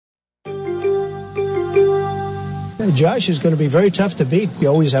Josh is going to be very tough to beat. You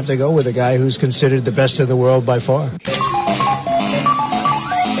always have to go with a guy who's considered the best in the world by far.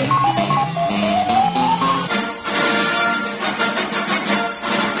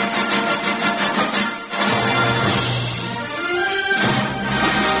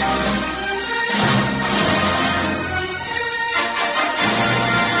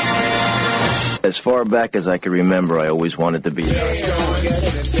 As far back as I can remember, I always wanted to be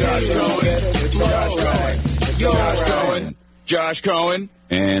Josh Cohen,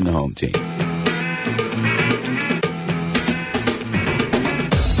 and the home team.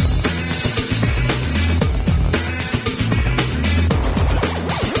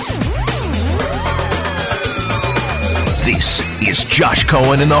 This is Josh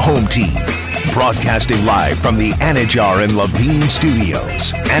Cohen and the home team. Broadcasting live from the Anajar and Levine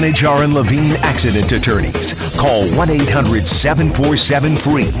studios. Anajar and Levine accident attorneys. Call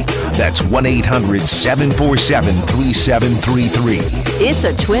 1-800-747-FREE. That's 1-800-747-3733. It's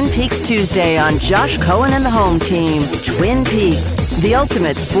a Twin Peaks Tuesday on Josh Cohen and the home team. Twin Peaks, the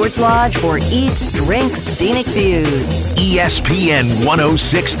ultimate sports lodge for eats, drinks, scenic views. ESPN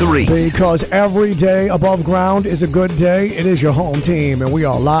 106.3. Because every day above ground is a good day. It is your home team, and we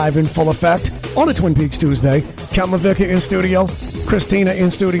are live in full effect on a Twin Peaks Tuesday. Ken LaVicka in studio, Christina in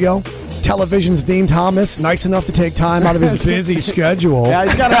studio, television's Dean Thomas, nice enough to take time out of his busy schedule. Yeah,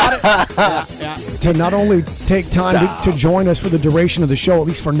 he's got to not only take time to join us for the duration of the show, at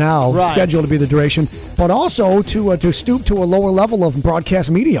least for now, scheduled to be the duration, but also to stoop to a lower level of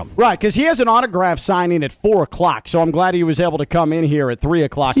broadcast medium. Right, because he has an autograph signing at 4 o'clock, so I'm glad he was able to come in here at 3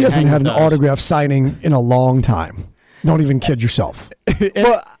 o'clock. He hasn't had an autograph signing in a long time. Don't even kid yourself.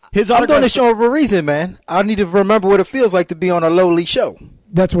 Well, I'm doing this show for a reason, man. I need to remember what it feels like to be on a lowly show.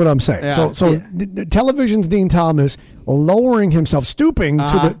 That's what I'm saying. Yeah. Television's Dean Thomas lowering himself, stooping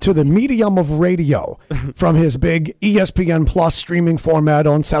to the medium of radio from his big ESPN Plus streaming format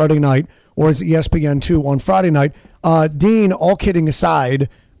on Saturday night or his ESPN2 on Friday night. Dean, all kidding aside,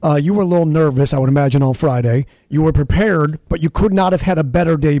 you were a little nervous, I would imagine, on Friday. You were prepared, but you could not have had a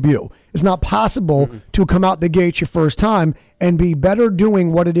better debut. It's not possible to come out the gate your first time and be better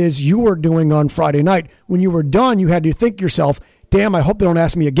doing what it is you were doing on Friday night. When you were done, you had to think yourself, damn, I hope they don't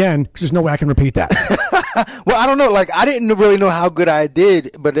ask me again because there's no way I can repeat that. Well, I don't know. Like, I didn't really know how good I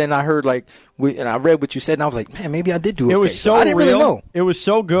did, but then I heard, and I read what you said, and I was like, man, maybe I did do okay. It was so I didn't real. really know. It was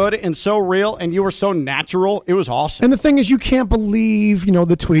so good and so real, and you were so natural. It was awesome. And the thing is, you can't believe, the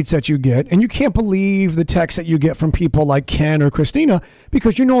tweets that you get, and you can't believe the texts that you get from people like Ken or Christina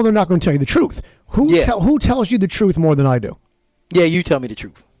because you know they're not going to tell you the truth. Who tells you the truth more than I do? Yeah, you tell me the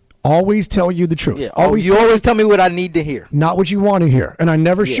truth. Always tell you the truth. Yeah, you always tell me what I need to hear. Not what you want to hear. And I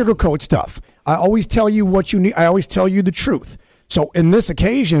never sugarcoat stuff. I always tell you what you need. I always tell you the truth. So in this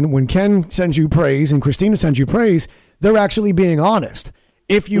occasion, when Ken sends you praise and Christina sends you praise, they're actually being honest.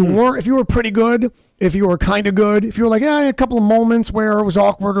 If you were pretty good, if you were kind of good, if you were like, a couple of moments where it was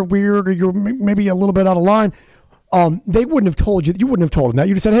awkward or weird or you're maybe a little bit out of line, they wouldn't have told you. You wouldn't have told them that.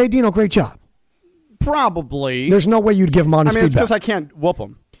 You'd have said, hey, Dino, great job. Probably. There's no way you'd give them honest feedback. It's because I can't whoop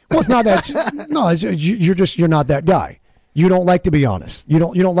them. Well, it's not that. No, you're not that guy. You don't like to be honest. You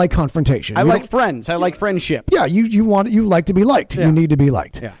don't like confrontation. I like friends. I like friendship. Yeah, you like to be liked. Yeah. You need to be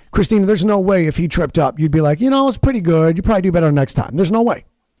liked. Yeah. Christina, there's no way if he tripped up, you'd be like, it's pretty good. You probably do better next time. There's no way.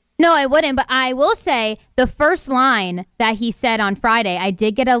 No, I wouldn't. But I will say the first line that he said on Friday, I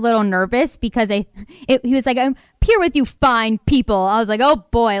did get a little nervous because he was like, I'm here with you fine people. I was like, oh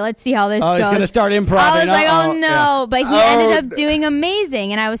boy, let's see how this goes. He's going to start improv. I was like, oh no. Yeah. But he ended up doing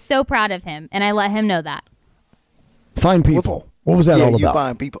amazing. And I was so proud of him. And I let him know that. Fine people. What was that all about? You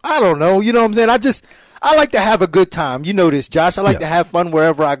fine people. I don't know. You know what I'm saying? I like to have a good time. You know this, Josh. I like to have fun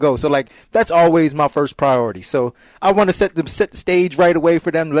wherever I go. So, that's always my first priority. So, I want to set the stage right away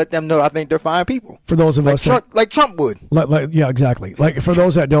for them, let them know I think they're fine people. For those of us like Trump would. Yeah, exactly. For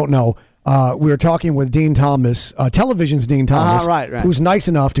those that don't know, we were talking with Dean Thomas, television's Dean Thomas, who's nice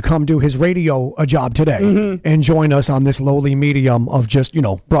enough to come do his radio job today and join us on this lowly medium of just,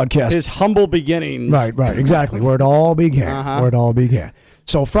 broadcast. His humble beginnings. Right, exactly. Where it all began.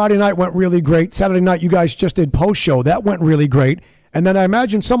 So Friday night went really great. Saturday night, you guys just did post-show. That went really great. And then I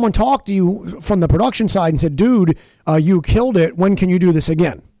imagine someone talked to you from the production side and said, dude, you killed it. When can you do this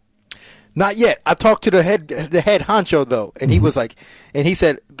again? Not yet. I talked to the head honcho, though, and he was like, and he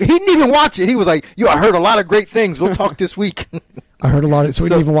said, he didn't even watch it. He was like, I heard a lot of great things. We'll talk this week. I heard a lot of it, so he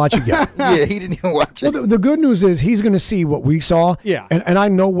didn't even watch it yet. Yeah, he didn't even watch it. Well, the good news is he's going to see what we saw. Yeah. And I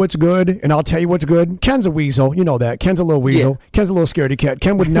know what's good, and I'll tell you what's good. Ken's a weasel. You know that. Ken's a little weasel. Yeah. Ken's a little scaredy cat.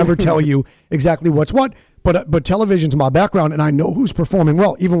 Ken would never tell you exactly what's what. But television's my background, and I know who's performing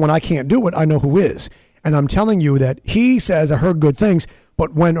well. Even when I can't do it, I know who is. And I'm telling you that he says, I heard good things,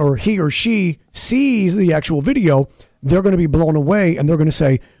 but when he or she sees the actual video, they're going to be blown away, and they're going to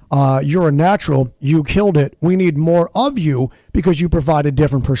say, you're a natural. You killed it. We need more of you because you provide a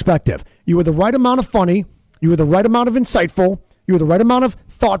different perspective. You were the right amount of funny. You were the right amount of insightful. You were the right amount of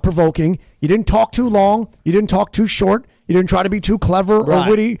thought-provoking. You didn't talk too long. You didn't talk too short. You didn't try to be too clever or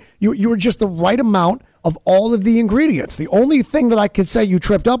witty. You were just the right amount of all of the ingredients. The only thing that I could say you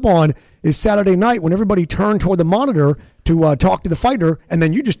tripped up on is Saturday night when everybody turned toward the monitor to talk to the fighter, and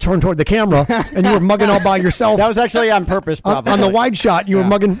then you just turned toward the camera, and you were mugging all by yourself. That was actually on purpose, probably. On the wide shot, you were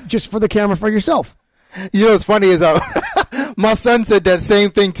mugging just for the camera for yourself. You know what's funny is my son said that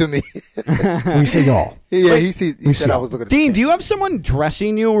same thing to me. We see y'all. Yeah, he said I was looking at Dean, do you have someone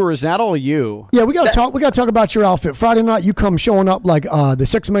dressing you, or is that all you? Yeah, we got to talk. We got to talk about your outfit. Friday night, you come showing up like the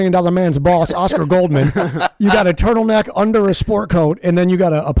 $6 Million Man's boss, Oscar Goldman. You got a turtleneck under a sport coat, and then you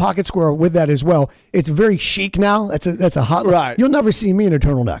got a pocket square with that as well. It's very chic now. That's a hot. Right. You'll never see me in a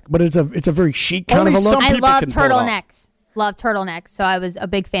turtleneck, but it's a very chic kind of a look. I love turtlenecks. Love turtlenecks, so I was a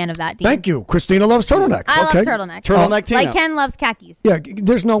big fan of that, Dean. Thank you. Christina loves turtlenecks. I love turtlenecks. Turtleneck Tina. Like Ken loves khakis. Yeah,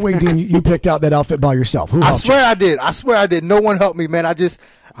 there's no way, Dean, you picked out that outfit by yourself. Who I helped swear you? I did. I swear I did. No one helped me, man. I just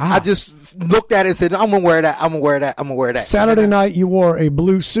looked at it and said, I'm going to wear that. I'm going to wear that. I'm going to wear that. Saturday night, you wore a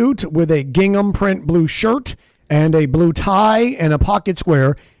blue suit with a gingham print blue shirt and a blue tie and a pocket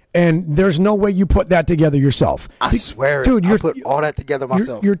square. And there's no way you put that together yourself. I swear, dude, I put all that together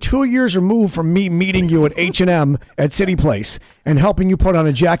myself. You're 2 years removed from me meeting you at H&M at City Place and helping you put on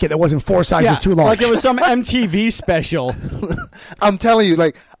a jacket that wasn't 4 sizes too large. Like it was some MTV special. I'm telling you,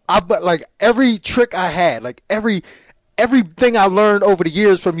 like every trick I had, like everything I learned over the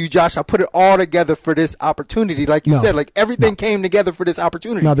years from you, Josh, I put it all together for this opportunity. Like you said, like everything came together for this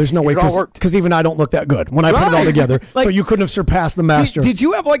opportunity. No, there's no way, because even I don't look that good when I put it all together. Like, so you couldn't have surpassed the master. Did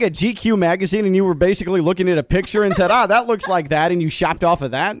you have like a GQ magazine and you were basically looking at a picture and said, that looks like that, and you shopped off of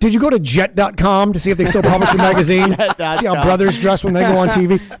that? Did you go to jet.com to see if they still publish the magazine? See how brothers dress when they go on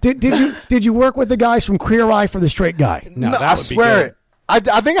TV? Did you work with the guys from Queer Eye for the Straight Guy? No, I swear it. I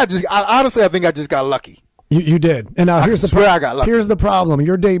think I just got lucky. You did. And now here's the problem.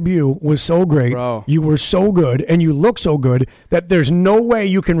 Your debut was so great. Bro. You were so good, and you look so good that there's no way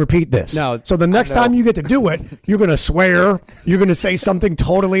you can repeat this. No. So the next time you get to do it, you're going to swear. You're going to say something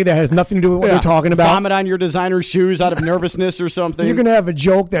totally that has nothing to do with what they're talking about. Vomit on your designer shoes out of nervousness or something. You're going to have a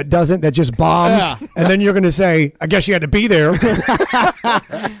joke that just bombs. Yeah. And then you're going to say, I guess you had to be there.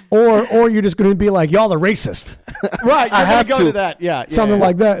 or you're just going to be like, y'all are racist. Right. You're going to go to that. Yeah. Something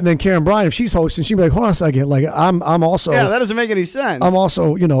like that. And then Karen Bryan, if she's hosting, she'd be like, hold on a second. Like, I'm also. Yeah, that doesn't make any sense. I'm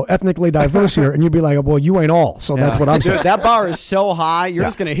also, ethnically diverse here. And you'd be like, well, you ain't all. So that's what I'm saying. Dude, that bar is so high, you're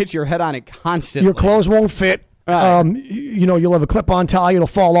just going to hit your head on it constantly. Your clothes won't fit. Right. You'll have a clip-on tie. It'll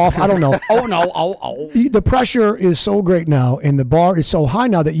fall off. I don't know. Oh, no. Oh. The pressure is so great now, and the bar is so high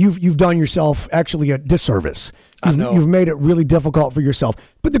now that you've done yourself actually a disservice. You've made it really difficult for yourself.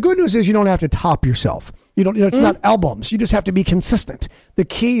 But the good news is you don't have to top yourself. It's not albums. You just have to be consistent. The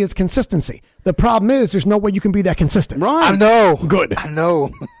key is consistency. The problem is there's no way you can be that consistent. Right. I know. Good. I know.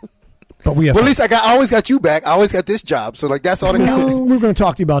 But we have. Well, at least I always got you back. I always got this job. So that's all that counts. We're going to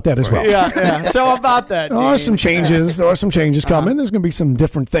talk to you about that as well. Yeah. So about that, there are some changes. There are some changes coming. There's going to be some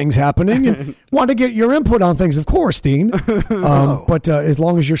different things happening, and want to get your input on things, of course, Dean. But as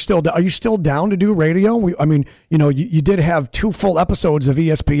long as are you still down to do radio? You did have 2 full episodes of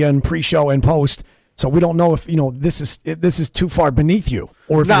ESPN pre-show and post. So we don't know if this is too far beneath you,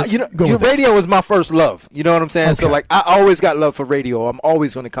 or if radio was my first love. You know what I'm saying? Okay. So I always got love for radio. I'm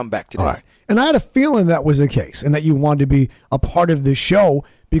always going to come back to this. All right. And I had a feeling that was the case, and that you wanted to be a part of this show,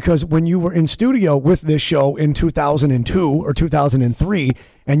 because when you were in studio with this show in 2002 or 2003,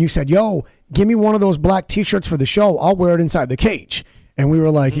 and you said, "Yo, give me one of those black T-shirts for the show. I'll wear it inside the cage." And we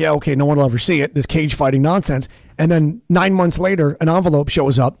were like, yeah, okay, no one will ever see it, this cage fighting nonsense. And then 9 months later, an envelope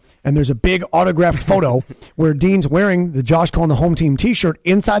shows up, and there's a big autographed photo where Dean's wearing the Josh Cohen, the home team T-shirt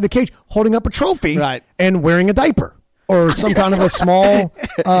inside the cage, holding up a trophy, and wearing a diaper or some kind of a small,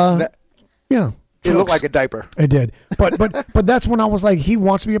 It looked like a diaper. It did. But that's when I was like, he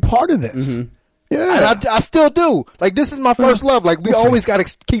wants to be a part of this. Mm-hmm. Yeah. And I still do. Like, this is my first love. Like, we always got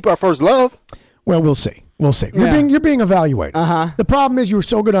to keep our first love. Well, we'll see. We'll see. You're being evaluated. The problem is you were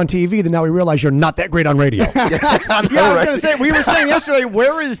so good on TV that now we realize you're not that great on radio. I was going to say, we were saying yesterday,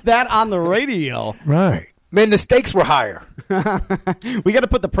 where is that on the radio? Right. Man, the stakes were higher. We got to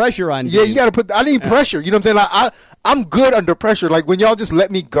put the pressure on. Yeah, you got to I need pressure. You know what I'm saying? Like, I'm good under pressure. Like, when y'all just let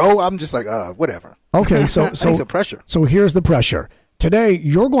me go, I'm just like, whatever. Okay, so I need some pressure. So here's the pressure. Today,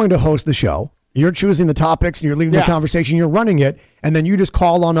 you're going to host the show. You're choosing the topics, and you're leading the conversation. You're running it, and then you just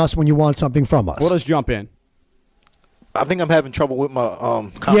call on us when you want something from us. We'll just jump in. I think I'm having trouble with my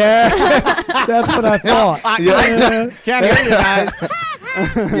comment. Yeah, that's what I thought. Can't hear you guys.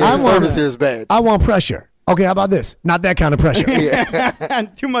 Service here is bad. I want pressure. Okay, how about this? Not that kind of pressure.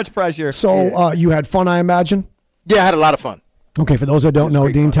 Too much pressure. So you had fun, I imagine? Yeah, I had a lot of fun. Okay, for those that don't know,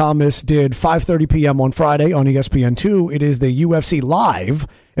 Dean Thomas did 5:30 p.m. on Friday on ESPN2. It is the UFC Live.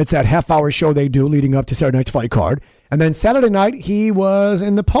 It's that half-hour show they do leading up to Saturday night's fight card. And then Saturday night, he was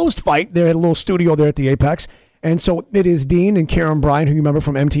in the post-fight. They had a little studio there at the Apex. And so it is Dean and Karen Bryant, who you remember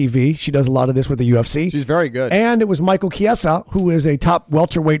from MTV. She does a lot of this with the UFC. She's very good. And it was Michael Chiesa, who is a top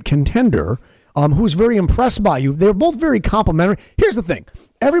welterweight contender, who's very impressed by you. They're both very complimentary. Here's the thing.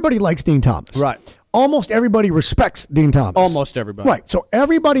 Everybody likes Dean Thomas. Right. Almost everybody respects Dean Thomas. Almost everybody. Right. So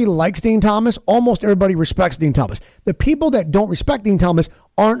everybody likes Dean Thomas. Almost everybody respects Dean Thomas. The people that don't respect Dean Thomas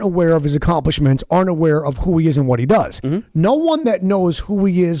aren't aware of his accomplishments, aren't aware of who he is and what he does. Mm-hmm. No one that knows who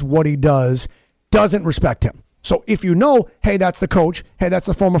he is, what he does, doesn't respect him. So if you know, hey, that's the coach, hey, that's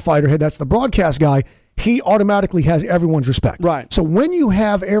the former fighter, hey, that's the broadcast guy, he automatically has everyone's respect. Right. So when you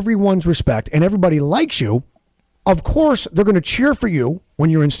have everyone's respect and everybody likes you, of course, they're going to cheer for you when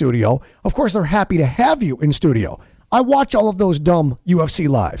you're in studio. Of course, they're happy to have you in studio. I watch all of those dumb UFC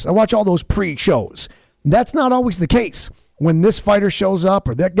lives. I watch all those pre-shows. That's not always the case. When this fighter shows up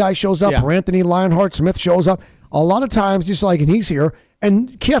or that guy shows up or Anthony Lionheart Smith shows up, a lot of times just like, and he's here,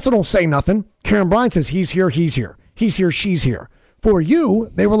 and Chiesa don't say nothing. Karen Bryant says, he's here, he's here. He's here, she's here. For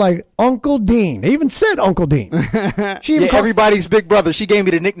you, they were like, Uncle Dean. They even said Uncle Dean. She even everybody's big brother. She gave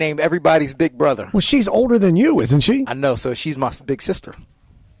me the nickname Everybody's Big Brother. Well, she's older than you, isn't she? I know, so she's my big sister.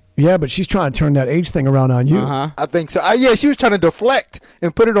 Yeah, but she's trying to turn that age thing around on you. Uh-huh. I think so. She was trying to deflect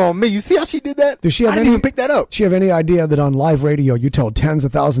and put it on me. You see how she did that? Does she have I didn't even pick that up. Does she have any idea that on live radio you told tens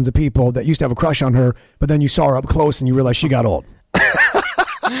of thousands of people that used to have a crush on her, but then you saw her up close and you realized she got old?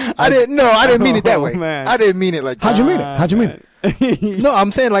 I didn't mean it that way. Man. I didn't mean it like that. How'd you mean it? No,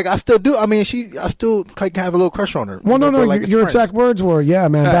 I'm saying like I still do. I mean, I still like have a little crush on her. Well, no. Like Your exact words were, "Yeah,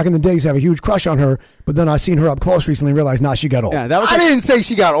 man. Back in the days, I have a huge crush on her." But then I seen her up close recently and realized, she got old. Yeah, that was I didn't say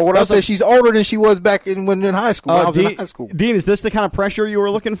she got old. I said she's older than she was back when in high school. When I was in high school. Dean, is this the kind of pressure you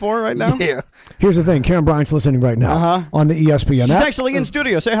were looking for right now? Yeah. Here's the thing: Karen Bryant's listening right now on the ESPN She's app. actually in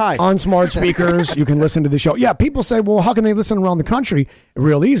studio. Say hi. On smart speakers, you can listen to the show. Yeah, people say, well, how can they listen around the country?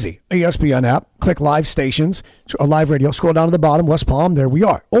 Real easy. ESPN app, click live stations, live radio, scroll down to the bottom, West Palm, there we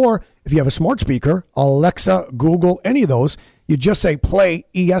are. Or if you have a smart speaker, Alexa, Google, any of those, you just say play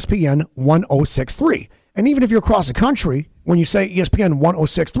ESPN 1063. And even if you're across the country, when you say ESPN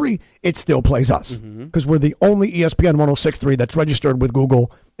 1063, it still plays us. Because we're the only ESPN 1063 that's registered with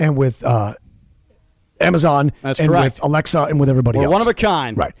Google and with Amazon That's and correct. with Alexa and with everybody else. We're one of a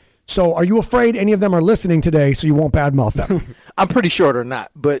kind. Right. So are you afraid any of them are listening today so you won't badmouth them? I'm pretty sure they're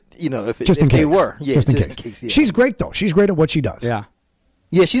not, but if they were, just in case. yeah. She's great though. She's great at what she does. Yeah.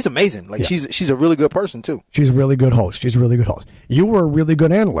 Yeah, she's amazing. Like she's a really good person too. She's a really good host. You were a really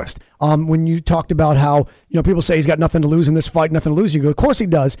good analyst. When you talked about how people say he's got nothing to lose in this fight, nothing to lose, you go, of course he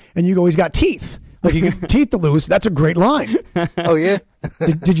does, and you go, he's got teeth. Like you got teeth to lose. That's a great line. Oh yeah.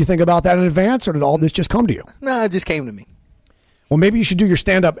 Did you think about that in advance, or did all this just come to you? No, it just came to me. Well, maybe you should do your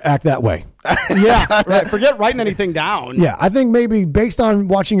stand-up act that way. Yeah, right. Forget writing anything down. Yeah, I think maybe based on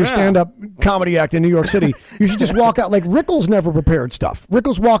watching your stand-up comedy act in New York City, you should just walk out like Rickles never prepared stuff.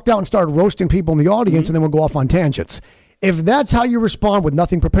 Rickles walked out and started roasting people in the audience and then would go off on tangents. If that's how you respond with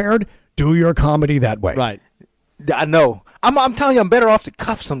nothing prepared, do your comedy that way. Right. I know. I'm telling you, I'm better off the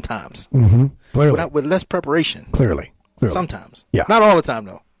cuff sometimes. Mm-hmm. Clearly. With less preparation. Clearly. Sometimes. Yeah. Not all the time,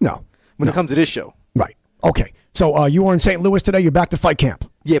 though. No. When it comes to this show. Right. Okay. So you were in St. Louis today. You're back to fight camp.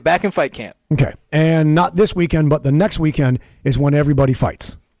 Yeah, back in fight camp. Okay. And not this weekend, but the next weekend is when everybody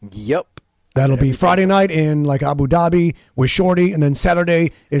fights. Yep. That'll be Friday night in like Abu Dhabi with Shorty, and then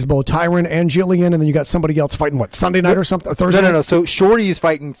Saturday is both Tyron and Jillian, and then you got somebody else fighting Sunday night or something, or Thursday? No. So Shorty is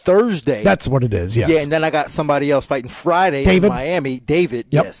fighting Thursday. That's what it is. Yes. Yeah, and then I got somebody else fighting Friday in Miami. David.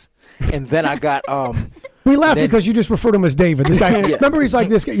 Yep. Yes. And then I got We laugh because you just referred to him as David. This guy, remember, he's like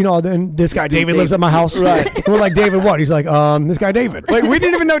this guy. Then this guy David lives at my house. Right. And we're like, David, what? He's like, this guy David. Wait, we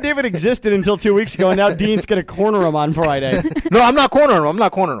didn't even know David existed until 2 weeks ago, and now Dean's gonna corner him on Friday. No, I'm not cornering him.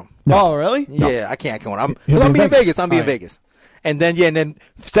 No. Oh, really? Yeah, I can't corner him. I'm being Vegas. I'm being Vegas. And then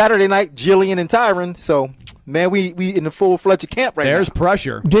Saturday night, Jillian and Tyron. So man, we in the full-fledged camp right now. There's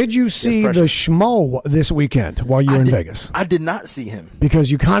pressure. Did you see the schmo this weekend while you were in Vegas? I did not see him. Because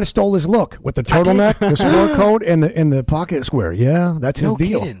you kind of stole his look with the turtleneck, the sport coat, and the pocket square. Yeah, that's his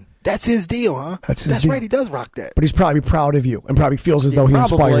deal. Kidding. That's his deal, huh? That's his deal. Right. He does rock that. But he's probably proud of you and probably feels as though he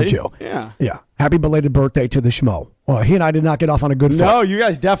inspired you. Yeah. Yeah. Happy belated birthday to the schmo. Well, he and I did not get off on a good foot. No, you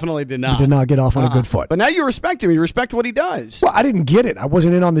guys definitely did not. We did not get off on a good foot. But now you respect him. You respect what he does. Well, I didn't get it. I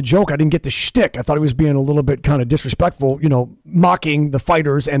wasn't in on the joke. I didn't get the shtick. I thought he was being a little bit kind of disrespectful, mocking the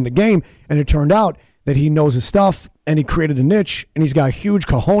fighters and the game. And it turned out that he knows his stuff and he created a niche and he's got huge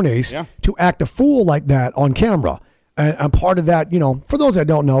cojones to act a fool like that on camera. And part of that, for those that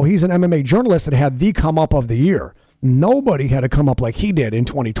don't know, he's an MMA journalist that had the come up of the year. Nobody had a come up like he did in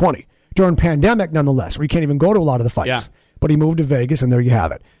 2020 during pandemic, nonetheless, where you can't even go to a lot of the fights. Yeah. But he moved to Vegas, and there you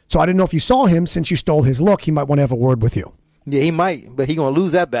have it. So I didn't know if you saw him. Since you stole his look, he might want to have a word with you. Yeah, he might, but he's going to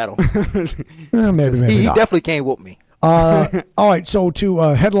lose that battle. Maybe he not. Definitely can't whoop me. All right, so to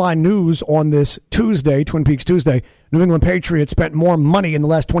headline news on this Tuesday, Twin Peaks Tuesday, New England Patriots spent more money in the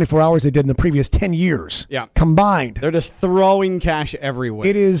last 24 hours they did in the previous 10 years combined. They're just throwing cash everywhere.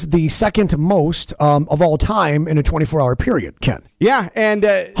 It is the second most of all time in a 24-hour period, Ken. Yeah, and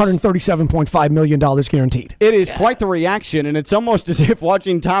 $137.5 million guaranteed. It is quite the reaction, and it's almost as if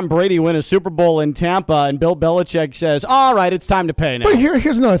watching Tom Brady win a Super Bowl in Tampa and Bill Belichick says, all right, it's time to pay now. But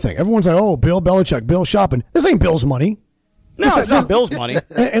here's another thing. Everyone's like, oh, Bill Belichick, Bill shopping. This ain't Bill's money. No, it's not Bill's money.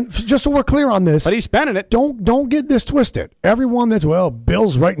 And just so we're clear on this. But he's spending it. Don't get this twisted. Everyone that's,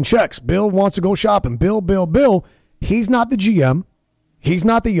 Bill's writing checks. Bill wants to go shopping. Bill. He's not the GM. He's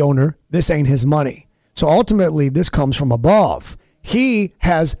not the owner. This ain't his money. So ultimately, this comes from above. He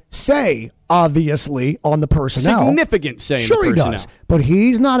has say, obviously, on the personnel. Significant say in the personnel. Sure he does. But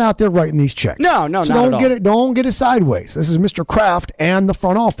he's not out there writing these checks. No, so not at all. Don't get it sideways. This is Mr. Kraft and the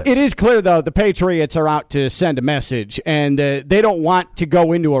front office. It is clear, though, the Patriots are out to send a message, and they don't want to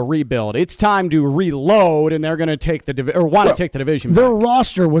go into a rebuild. It's time to reload, and they're going to take the division Their back.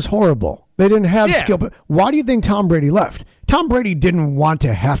 roster was horrible. They didn't have skill. But why do you think Tom Brady left? Tom Brady didn't want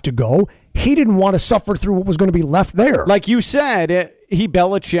to have to go. He didn't want to suffer through what was going to be left there. Like you said, he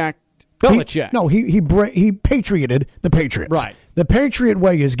Belichick. He patrioted the Patriots. Right. The Patriot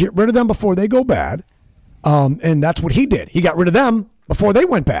way is get rid of them before they go bad, and that's what he did. He got rid of them before they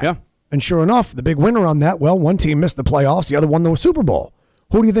went bad. Yeah. And sure enough, the big winner on that, one team missed the playoffs, the other won the Super Bowl.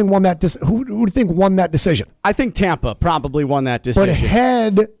 Who do you think won that? Who do you think won that decision? I think Tampa probably won that decision. But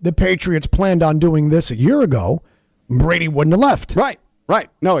had the Patriots planned on doing this a year ago, Brady wouldn't have left. Right.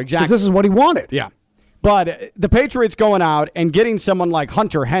 No, exactly. Because this is what he wanted. Yeah. But the Patriots going out and getting someone like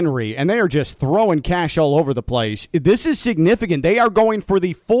Hunter Henry, and they are just throwing cash all over the place. This is significant. They are going for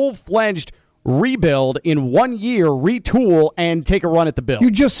the full-fledged rebuild in 1 year, retool, and take a run at the Bills. You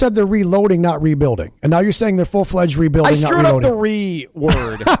just said they're reloading, not rebuilding. And now you're saying they're full-fledged rebuilding, not reloading. I screwed up the re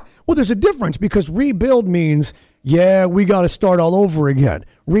word. Well, there's a difference because rebuild means, we got to start all over again.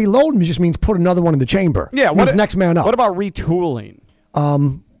 Reload just means put another one in the chamber. Yeah. What's next man up? What about retooling?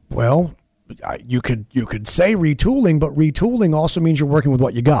 Well, you could say retooling, but retooling also means you're working with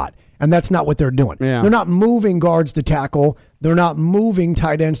what you got. And that's not what they're doing. Yeah. They're not moving guards to tackle. They're not moving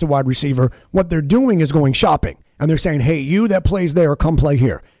tight ends to wide receiver. What they're doing is going shopping. And they're saying, hey, you that plays there, come play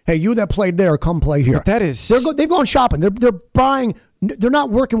here. Hey, you that played there, come play here. But that is... They've gone shopping. They're buying... They're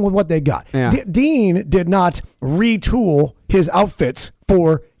not working with what they got. Yeah. Dean did not retool his outfits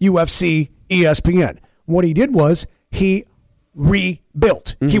for UFC ESPN. What he did was he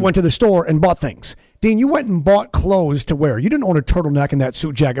rebuilt. He went to the store and bought things. Dean, you went and bought clothes to wear. You didn't own a turtleneck and that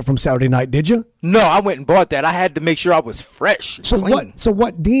suit jacket from Saturday night, did you? No, I went and bought that. I had to make sure I was fresh. Clean. So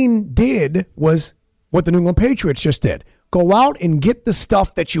what Dean did was what the New England Patriots just did. Go out and get the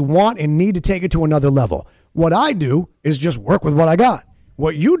stuff that you want and need to take it to another level. What I do is just work with what I got.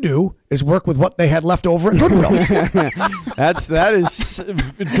 What you do is work with what they had left over at Goodwill. That is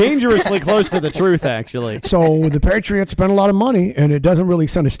dangerously close to the truth, actually. So the Patriots spent a lot of money, and it doesn't really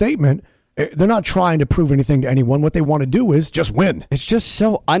send a statement. They're not trying to prove anything to anyone. What they want to do is just win. It's just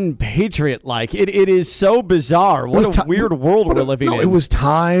so un-Patriot-like. It is so bizarre. What a weird world we're living in. It was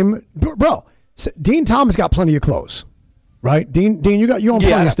time. Bro, Dean Thomas got plenty of clothes, right? Dean, you own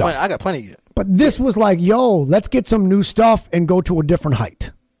plenty of stuff. I got plenty of it. But this was like, let's get some new stuff and go to a different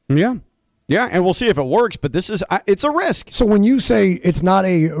height. Yeah, and we'll see if it works, but it's a risk. So when you say it's not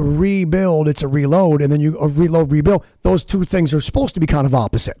a rebuild, it's a reload, and then you rebuild, those two things are supposed to be kind of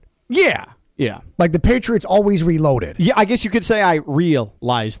opposite. Yeah. Like the Patriots always reloaded. Yeah, I guess you could say I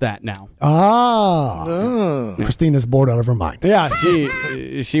realize that now. Christina's bored out of her mind. Yeah,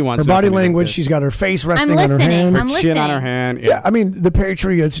 she wants her body language. She's got her face resting on her hand. I'm listening. Chin on her hand. Yeah, I mean, the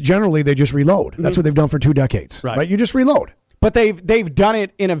Patriots, generally, they just reload. That's what they've done for 2 decades. Right? You just reload. But they've done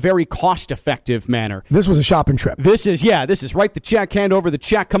it in a very cost-effective manner. This was a shopping trip. This is write the check, hand over the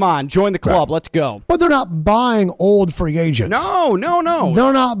check. Come on, join the club. Let's go. But they're not buying old free agents. No.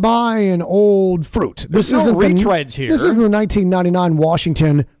 They're not buying old fruit. There's no retreads here. This isn't the 1999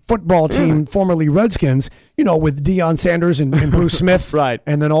 Washington football team, formerly Redskins, with Deion Sanders and Bruce Smith. Right.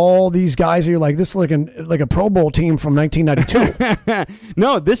 And then all these guys are like, this is like a Pro Bowl team from 1992.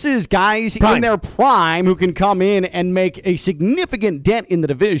 No, this is guys in their prime who can come in and make a significant dent in the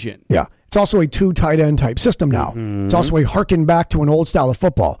division. Yeah. It's also a 2 tight end type system now. Mm-hmm. It's also a harken back to an old style of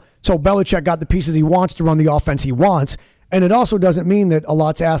football. So Belichick got the pieces he wants to run the offense he wants. And it also doesn't mean that a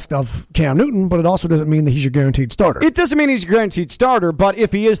lot's asked of Cam Newton, but it also doesn't mean that he's your guaranteed starter. It doesn't mean he's a guaranteed starter, but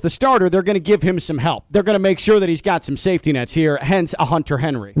if he is the starter, they're going to give him some help. They're going to make sure that he's got some safety nets here, hence a Hunter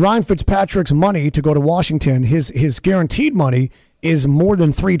Henry. Ryan Fitzpatrick's money to go to Washington, his guaranteed money is more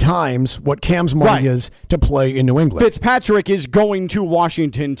than 3 times what Cam's money is to play in New England. Fitzpatrick is going to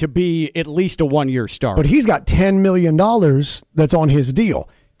Washington to be at least a 1-year starter. But he's got $10 million that's on his deal.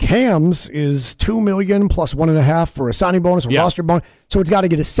 Cam's is $2 million plus $1.5 for a signing bonus, a roster bonus. So it's got to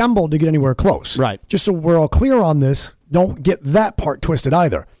get assembled to get anywhere close. Right. Just so we're all clear on this, don't get that part twisted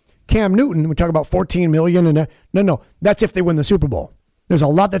either. Cam Newton, we talk about $14 million, and no, that's if they win the Super Bowl. There's a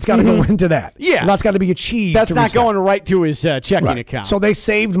lot that's got to go into that. Yeah. A lot's got to be achieved. That's not going right to his checking account. So they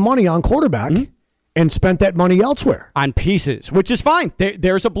saved money on quarterback and spent that money elsewhere. On pieces, which is fine.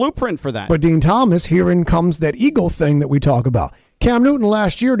 There's a blueprint for that. But Dean Thomas, herein comes that ego thing that we talk about. Cam Newton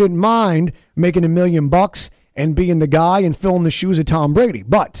last year didn't mind making $1 million and being the guy and filling the shoes of Tom Brady.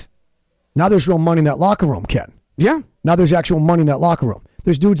 But now there's real money in that locker room, Ken. Yeah. Now there's actual money in that locker room.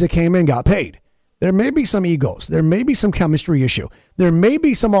 There's dudes that came in, got paid. There may be some egos. There may be some chemistry issue. There may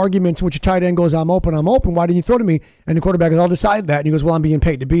be some arguments in which a tight end goes, I'm open. Why didn't you throw to me? And the quarterback goes, I'll decide that. And he goes, well, I'm being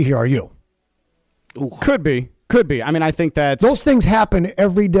paid to be here. Are you? Ooh. Could be. I mean, I think that's... Those things happen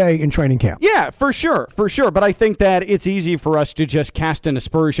every day in training camp. Yeah, for sure. But I think that it's easy for us to just cast an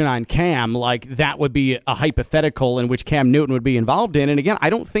aspersion on Cam, like that would be a hypothetical in which Cam Newton would be involved in. And again, I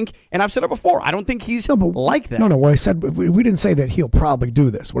don't think, and I've said it before, I don't think he's like that. No, what I said, we didn't say that he'll probably do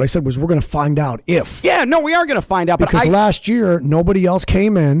this. What I said was we're going to find out if. Yeah, no, we are going to find out. Because last year, nobody else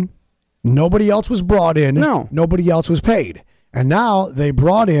came in, nobody else was brought in, nobody else was paid. And now they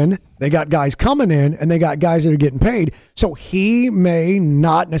brought in, they got guys coming in, and they got guys that are getting paid. So he may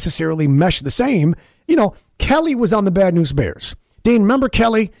not necessarily mesh the same. Kelly was on the Bad News Bears. Dean, remember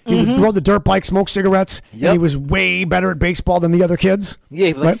Kelly? He would throw the dirt bike, smoke cigarettes, and he was way better at baseball than the other kids. Yeah,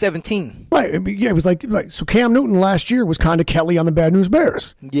 he was like 17. Right. Yeah, it was like so Cam Newton last year was kind of Kelly on the Bad News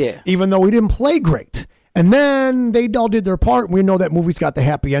Bears. Yeah. Even though he didn't play great. And then they all did their part. We know that movie's got the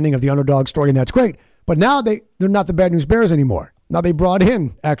happy ending of the underdog story, and that's great. But now they're not the Bad News Bears anymore. Now they brought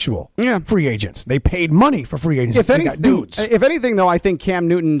in actual free agents. They paid money for free agents. They got dudes. If anything, though, I think Cam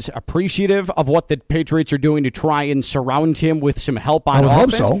Newton's appreciative of what the Patriots are doing to try and surround him with some help on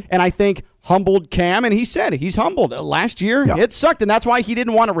offense. Hope so. And I think humbled Cam, and he said he's humbled. Last year, it sucked, and that's why he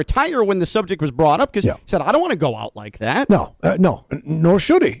didn't want to retire when the subject was brought up, because he said, I don't want to go out like that. No, nor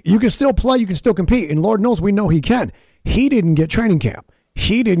should he. You can still play. You can still compete, and Lord knows we know he can. He didn't get training camp.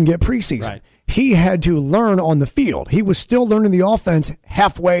 He didn't get preseason. Right. He had to learn on the field. He was still learning the offense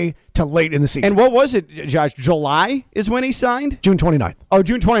halfway to late in the season. And what was it, Josh? July is when he signed? June 29th. Oh,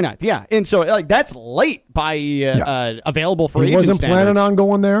 June 29th, yeah. And so that's late by available for agent standards. He wasn't planning on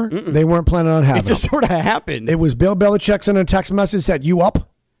going there. Mm-mm. They weren't planning on having it. It just sort of happened. It was Bill Belichick sent a text message, said, you up?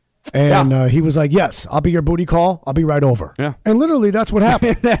 And he was like, yes, I'll be your booty call. I'll be right over. Yeah. And literally, that's what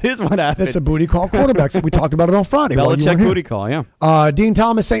happened. That is what happened. That's a booty call quarterback. We talked about it on Friday. Belichick booty call, yeah. Dean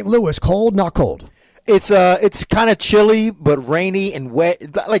Thomas, St. Louis, cold, not cold? It's kind of chilly, but rainy and wet,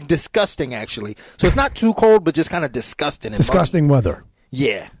 like disgusting, actually. So it's not too cold, but just kind of disgusting. Disgusting weather.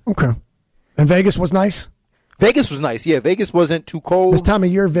 Yeah. Okay. And Vegas was nice? Vegas was nice, yeah. Vegas wasn't too cold. This time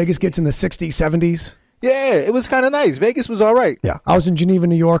of year, Vegas gets in the 60s, 70s. Yeah, it was kind of nice. Vegas was all right. Yeah. I was in Geneva,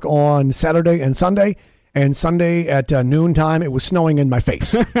 New York on Saturday and Sunday. And Sunday at noontime, it was snowing in my face.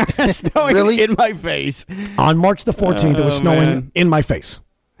 Snowing really? In my face. On March the 14th, it was snowing in my face.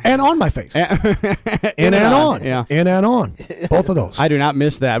 And on my face. In and on. Yeah. In and on. Both of those. I do not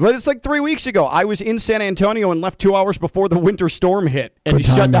miss that. But it's like 3 weeks ago. I was in San Antonio and left 2 hours before the winter storm hit. And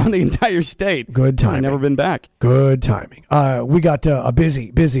shut down the entire state. Good timing. I've never been back. Good timing. We got a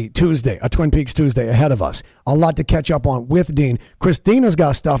busy Tuesday, a Twin Peaks Tuesday ahead of us. A lot to catch up on with Dean. Christina's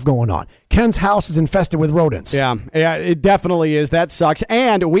got stuff going on. Ken's house is infested with rodents. Yeah, it definitely is. That sucks.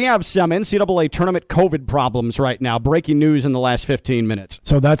 And we have some NCAA tournament COVID problems right now. Breaking news in the last 15 minutes.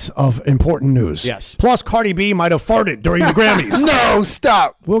 So that's of important news. Yes. Plus, Cardi B might have farted during the Grammys. No,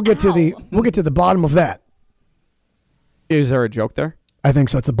 stop. We'll get to the bottom of that. Is there a joke there? I think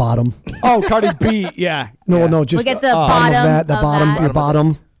so. It's the bottom. Oh, Cardi B. Yeah. No, just Look at the bottom of that. The of bottom, that. your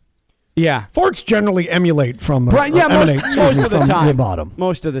bottom. Yeah. Forts generally emulate from Right, yeah, emanate, most of the from time. your bottom.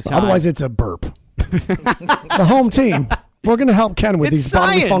 Most of the time. Otherwise, it's a burp. It's the home team. We're going to help Ken with It's these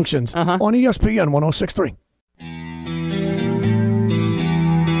bodily science. functions on ESPN 106.3.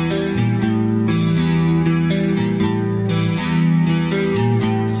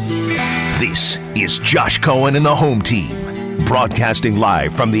 This is Josh Cohen and the Home Team, broadcasting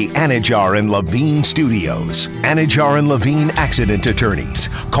live from the Anajar and Levine studios. Anajar and Levine accident attorneys.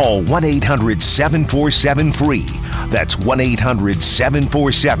 Call 1-800-747-FREE. That's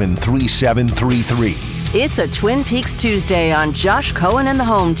 1-800-747-3733. It's a Twin Peaks Tuesday on Josh Cohen and the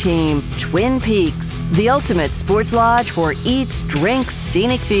Home Team. Twin Peaks, the ultimate sports lodge for eats, drinks,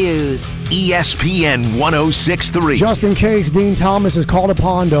 scenic views. ESPN 106.3. Just in case Dean Thomas is called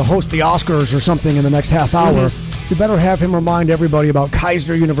upon to host the Oscars or something in the next half hour, you better have him remind everybody about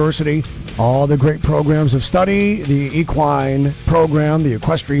Kaiser University, all the great programs of study, the equine program, the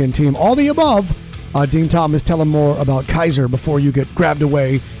equestrian team, all the above. Dean Thomas, tell him more about Kaiser before you get grabbed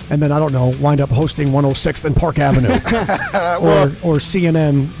away and then, I don't know, wind up hosting 106th and Park Avenue or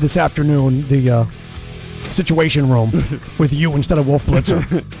CNN this afternoon, the Situation Room with you instead of Wolf Blitzer.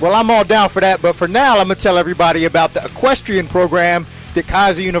 Well, I'm all down for that, but for now, I'm going to tell everybody about the equestrian program that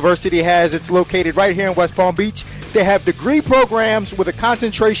Kaiser University has. It's located right here in West Palm Beach. They have degree programs with a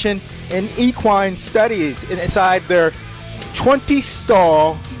concentration in equine studies inside their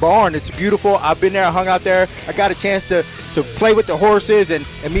 20-stall barn. It's beautiful. I've been there, I hung out there. I got a chance to play with the horses and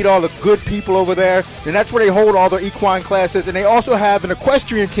meet all the good people over there. And that's where they hold all their equine classes. And they also have an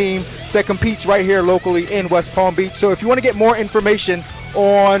equestrian team that competes right here locally in West Palm Beach. So if you want to get more information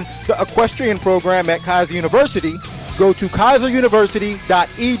on the equestrian program at Kaiser University, go to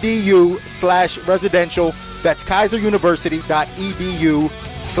kaiseruniversity.edu/residential. That's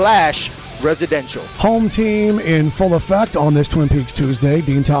kaiseruniversity.edu/residential. Home team in full effect on this Twin Peaks Tuesday.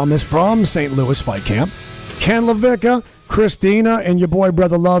 Dean Thomas from St. Louis Fight Camp. Ken LaVicka, Christina, and your boy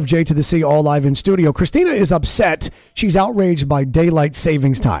Brother Love, J to the C, all live in studio. Christina is upset. She's outraged by daylight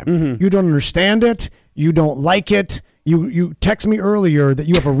savings time. You don't understand it. You don't like it. You text me earlier that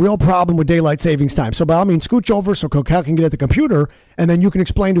you have a real problem with daylight savings time. So by all means, scooch over so Coquel can get at the computer, and then you can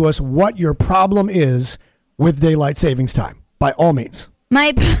explain to us what your problem is with daylight savings time. By all means.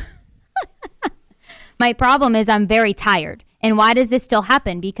 My problem is I'm very tired. And why does this still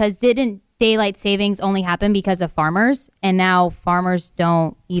happen? Because didn't daylight savings only happen because of farmers? And now farmers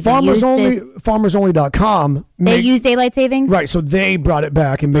don't even use this. FarmersOnly.com. They use daylight savings? Right, so they brought it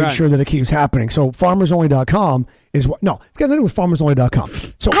back and made sure that it keeps happening. So FarmersOnly.com is what? No, it's got nothing to do with FarmersOnly.com.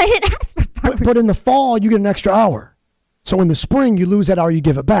 So I didn't ask for farmers. But in the fall, you get an extra hour. So in the spring, you lose that hour, you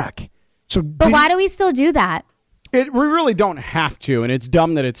give it back. So But why do we still do that? We really don't have to, and it's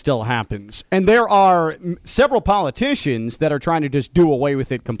dumb that it still happens. And there are several politicians that are trying to just do away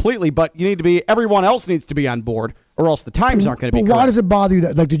with it completely, but everyone else needs to be on board, or else the times aren't going to be correct. Why does it bother you?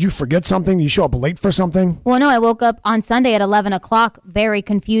 Like, did you forget something? You show up late for something? Well, no, I woke up on Sunday at 11 o'clock very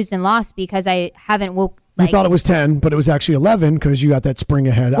confused and lost because I haven't woke. You thought it was 10, but it was actually 11 because you got that spring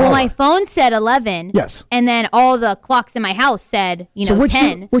ahead hour. Well, my phone said 11. Yes. And then all the clocks in my house said,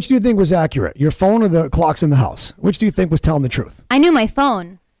 10. Which do you think was accurate? Your phone or the clocks in the house? Which do you think was telling the truth? I knew my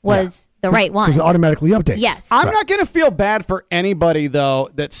phone was the right one. Because it automatically updates. Yes. I'm not going to feel bad for anybody, though,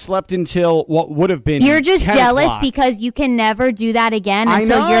 that slept until what would have been You're just 10 jealous o'clock. Because you can never do that again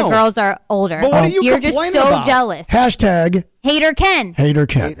until know. your girls are older. But what are you You're just complaining so about? jealous. Hashtag Hater Ken. Hater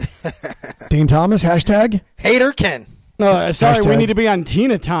Ken. Dean Thomas, hashtag Hater Ken. Sorry, Hashtag. we need to be on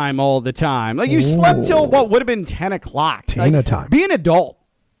Tina time all the time. Like, you slept till what would have been 10 o'clock. Tina time. Be an adult.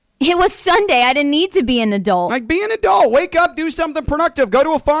 It was Sunday. I didn't need to be an adult. Like, be an adult. Wake up, do something productive. Go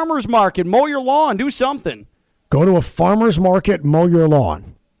to a farmer's market, mow your lawn, do something. Go to a farmer's market, mow your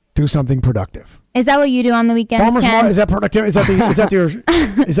lawn. Do something productive. Is that what you do on the weekends, Farmers Ken? market, is that productivity? Is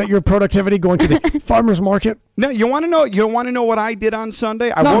that your productivity going to the farmer's market? No, you want to know? You want to know what I did on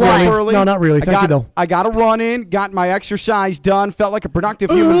Sunday? I Not woke really. up early. No, not really. Thank you, though. I got a run in, got my exercise done, felt like a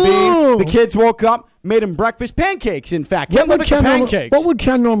productive human Ooh. being. The kids woke up, made them breakfast, pancakes. In fact, What would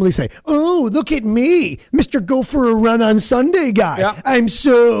Ken normally say? Oh, look at me, Mr. Go for a Run on Sunday guy. Yeah. I'm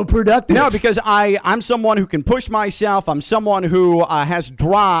so productive. No, because I'm someone who can push myself. I'm someone who has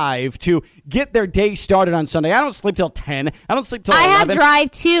drive to get their day started on Sunday. I don't sleep till 10. I don't sleep till 11. I have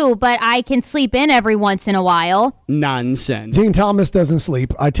drive too, but I can sleep in every once in a while. Nonsense. Dean Thomas doesn't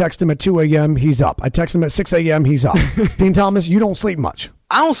sleep. I text him at 2 a.m., he's up. I text him at 6 a.m., he's up. Dean Thomas, you don't sleep much.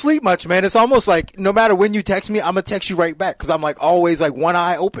 I don't sleep much, man. It's almost like no matter when you text me, I'm going to text you right back because I'm like always like one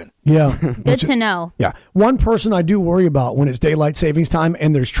eye open. Yeah. Good to know. Yeah. One person I do worry about when it's daylight savings time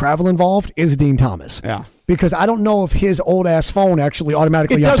and there's travel involved is Dean Thomas. Yeah. Because I don't know if his old-ass phone actually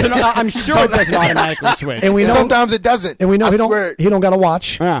automatically It doesn't. updates. I'm sure it doesn't automatically switch. And we know, sometimes it doesn't. And we know I he swear. don't got to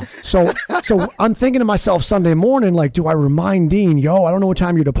watch. Yeah. So I'm thinking to myself Sunday morning, like, do I remind Dean, yo, I don't know what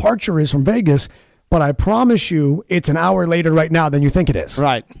time your departure is from Vegas, but I promise you it's an hour later right now than you think it is.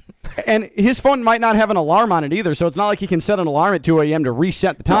 Right. And his phone might not have an alarm on it either, so it's not like he can set an alarm at 2 a.m. to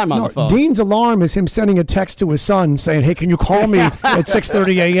reset the time on the phone. Dean's alarm is him sending a text to his son saying, hey, can you call me at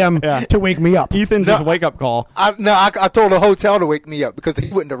 6:30 a.m. to wake me up? Ethan's his wake-up call. I told the hotel to wake me up because he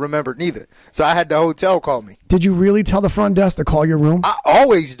wouldn't have remembered neither. So I had the hotel call me. Did you really tell the front desk to call your room? I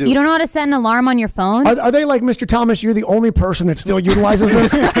always do. You don't know how to set an alarm on your phone? Are they like, Mr. Thomas, you're the only person that still utilizes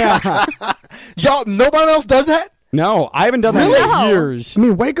this? Y'all, nobody else does that? No, I haven't done that in years. I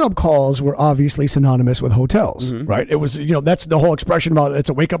mean, wake-up calls were obviously synonymous with hotels, right? It was, that's the whole expression about it's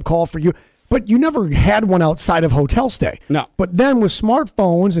a wake-up call for you. But you never had one outside of hotel stay. No. But then with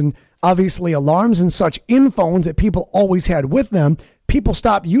smartphones and obviously alarms and such in phones that people always had with them, people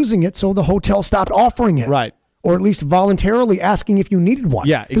stopped using it, so the hotel stopped offering it. Right. Or at least voluntarily asking if you needed one.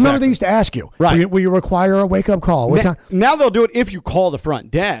 Yeah, Remember exactly. they used to ask you, Right. will you require a wake-up call? What time? Now they'll do it if you call the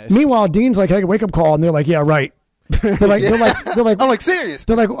front desk. Meanwhile, Dean's like, hey, wake-up call, and they're like, yeah, right. They're like, I'm like, serious.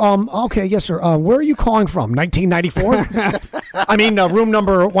 They're like, okay, yes, sir. Where are you calling from? 1994? I mean, room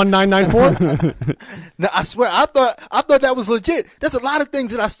number 1994. No, I swear, I thought that was legit. There's a lot of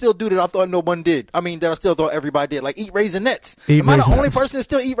things that I still do that I thought no one did. I mean, that I still thought everybody did, like eat Raisinets. Am I the only person that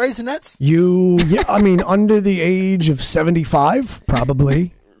still eat Raisinets? Under the age of 75,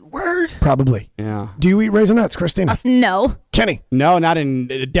 probably. Word. Probably. Yeah. Do you eat Raisinets, Christina? No. Kenny? No, not in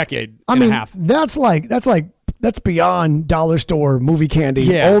a decade and a half. That's beyond dollar store movie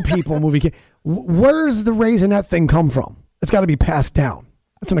candy, old people movie candy. Where's the Raisinette thing come from? It's got to be passed down.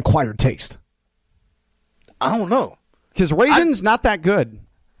 It's an acquired taste. I don't know. Because raisins not that good.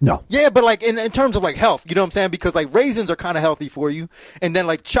 No. Yeah, but like in terms of like health, you know what I'm saying? Because like raisins are kind of healthy for you, and then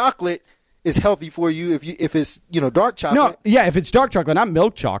like chocolate is healthy for you if it's dark chocolate. No, yeah, if it's dark chocolate, not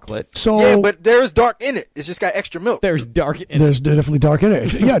milk chocolate. So yeah, but there's dark in it. It's just got extra milk. There's dark in it. There's definitely dark in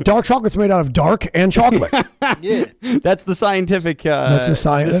it. Yeah, dark chocolate's made out of dark and chocolate. Yeah. That's the scientific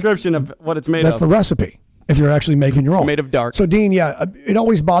description of what it's made of. That's the recipe. If you're actually making your own. It's made of dark. So, Dean, it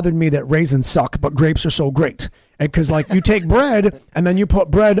always bothered me that raisins suck, but grapes are so great. Because, like, you take bread and then you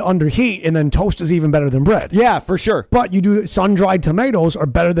put bread under heat, and then toast is even better than bread. Yeah, for sure. But you do sun-dried tomatoes are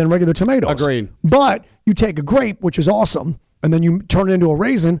better than regular tomatoes. Agreed. But you take a grape, which is awesome, and then you turn it into a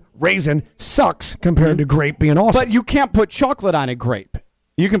raisin. Raisin sucks compared to grape being awesome. But you can't put chocolate on a grape.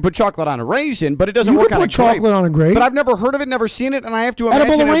 You can put chocolate on a raisin, but it doesn't You work can on a put chocolate on a grape. But I've never heard of it, never seen it, and I have to imagine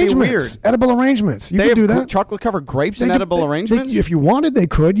Edible it'd be weird. arrangements. Edible arrangements. You They could do have that. chocolate-covered grapes in edible arrangements? If you wanted, they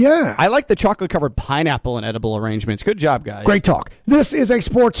could, yeah. I like the chocolate-covered pineapple in edible arrangements. Good job, guys. Great talk. This is a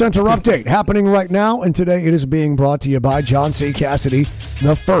Sports Center update happening right now, and today it is being brought to you by John C. Cassidy,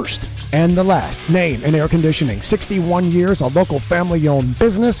 the first and the last name in air conditioning. 61 years, a local family-owned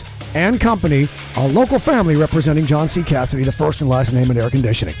business and company, a local family representing John C. Cassidy, the first and last name in air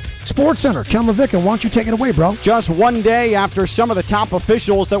conditioning. Sports Center, Kel Levick, why don't you take it away, bro? Just one day after some of the top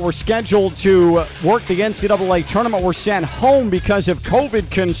officials that were scheduled to work the NCAA tournament were sent home because of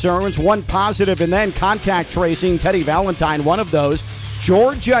COVID concerns, one positive and then contact tracing. Teddy Valentine, one of those.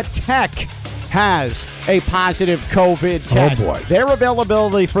 Georgia Tech has a positive COVID test. Oh, boy. Their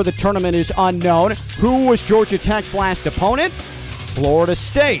availability for the tournament is unknown. Who was Georgia Tech's last opponent? Florida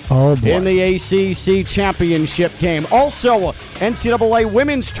State in the ACC championship game. Also, NCAA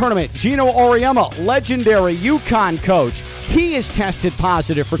women's tournament. Gino Auriemma, legendary UConn coach. He is tested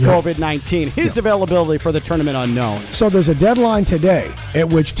positive for COVID-19. His availability for the tournament unknown. So there's a deadline today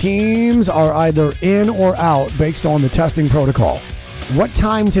at which teams are either in or out based on the testing protocol. What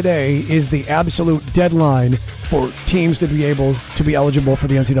time today is the absolute deadline for teams to be able to be eligible for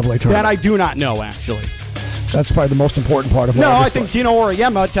the NCAA tournament? That I do not know, actually. That's probably the most important part of all No, this I think Gino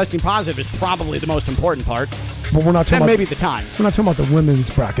Auriemma testing positive is probably the most important part. But we're not talking Then about maybe the time. We're not talking about the women's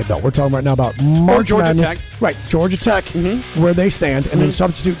bracket, though. We're talking right now about March Georgia Madness. Tech. Right, Georgia Tech, where they stand, and then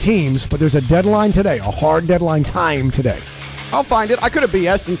substitute teams. But there's a deadline today, a hard deadline time today. I'll find it. I could have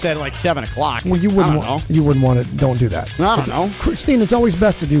BS'd and said like 7 o'clock. Well, you wouldn't want. You wouldn't want it. Don't do that. I don't know. Christine, it's always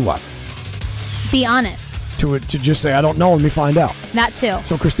best to do what? Be honest. To just say I don't know. Let me find out. That too.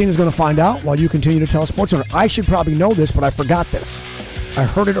 So Christina's going to find out while you continue to tell Sports Center. I should probably know this, but I forgot this. I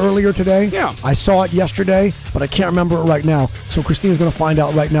heard it earlier today. Yeah. I saw it yesterday, but I can't remember it right now. So Christina's going to find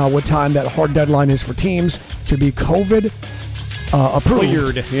out right now what time that hard deadline is for teams to be COVID approved.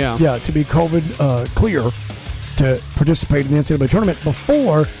 Cleared, yeah. Yeah, to be COVID clear to participate in the NCAA tournament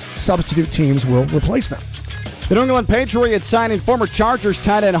before substitute teams will replace them. The New England Patriots signing former Chargers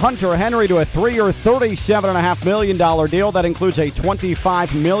tight end Hunter Henry to a 3-year, $37.5 million deal. That includes a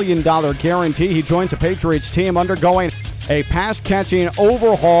 $25 million guarantee. He joins the Patriots team undergoing a pass-catching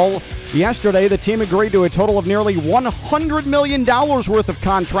overhaul. Yesterday, the team agreed to a total of nearly $100 million worth of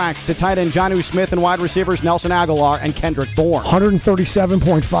contracts to tight end Jonnu Smith and wide receivers Nelson Aguilar and Kendrick Bourne.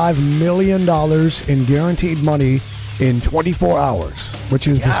 $137.5 million in guaranteed money in 24 hours, which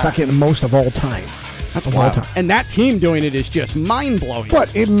is the second most of all time. That's wild. And that team doing it is just mind-blowing.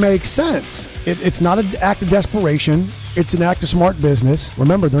 But it makes sense. It's not an act of desperation. It's an act of smart business.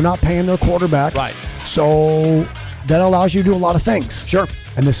 Remember, they're not paying their quarterback. Right. So that allows you to do a lot of things. Sure.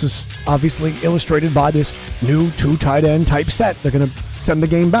 And this is obviously illustrated by this new 2 tight end type set. They're going to send the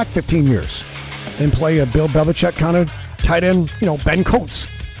game back 15 years and play a Bill Belichick kind of tight end, Ben Coates,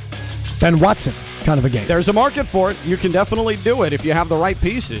 Ben Watson kind of a game. There's a market for it. You can definitely do it if you have the right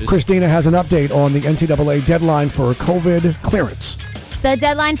pieces. Christina has an update on the NCAA deadline for COVID clearance. The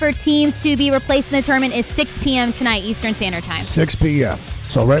deadline for teams to be replaced in the tournament is 6 p.m. tonight, Eastern Standard Time. 6 p.m.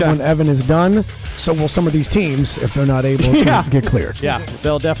 So when Evan is done, so will some of these teams if they're not able to get cleared. Yeah,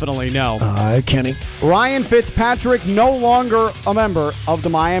 they'll definitely know. Kenny. Ryan Fitzpatrick no longer a member of the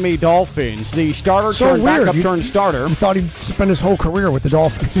Miami Dolphins. The starter turned backup turned starter. You thought he'd spend his whole career with the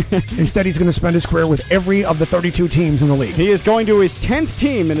Dolphins. Instead, he's going to spend his career with every of the 32 teams in the league. He is going to his 10th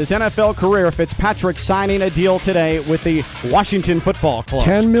team in his NFL career. Fitzpatrick signing a deal today with the Washington Football Club.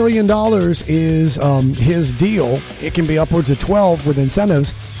 $10 million is his deal. It can be upwards of 12 with incentives.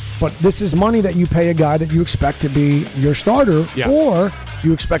 But this is money that you pay a guy that you expect to be your starter or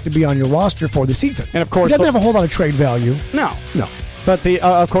you expect to be on your roster for the season. And, of course, he doesn't have a whole lot of trade value. No. No. But,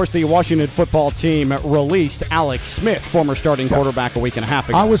 of course, the Washington football team released Alex Smith, former starting quarterback, a week and a half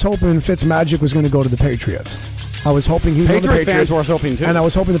ago. I was hoping Fitzmagic was going to go to the Patriots. I was hoping he was going to the Patriots. Fans were hoping, too. And I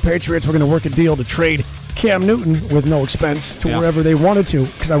was hoping the Patriots were going to work a deal to trade Cam Newton with no expense to wherever they wanted to,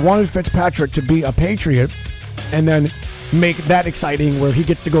 because I wanted Fitzpatrick to be a Patriot and then make that exciting where he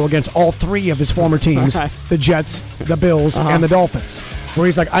gets to go against all 3 of his former teams, the Jets, the Bills, and the Dolphins. Where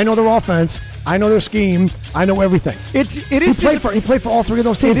he's like, I know their offense, I know their scheme, I know everything. He played for all 3 of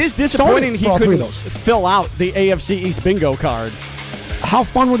those teams. It is disappointing he couldn't fill out the AFC East bingo card. How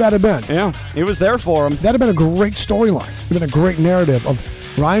fun would that have been? Yeah, it was there for him. That would have been a great storyline. It would have been a great narrative of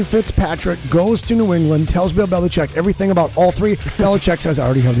Ryan Fitzpatrick goes to New England, tells Bill Belichick everything about all 3. Belichick says, I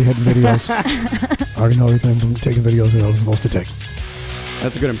already have the hidden videos. I already know everything from taking videos that I was supposed to take.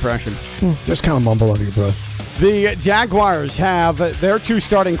 That's a good impression. Just kind of mumble under your breath. The Jaguars have their 2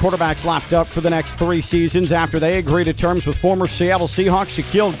 starting quarterbacks locked up for the next 3 seasons after they agree to terms with former Seattle Seahawks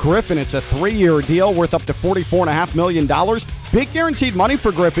Shaquille Griffin. It's a 3-year deal worth up to $44.5 million. Big guaranteed money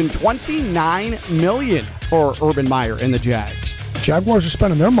for Griffin, $29 million for Urban Meyer and the Jags. Jaguars are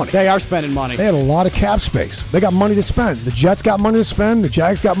spending their money. They are spending money. They had a lot of cap space. They got money to spend. The Jets got money to spend. The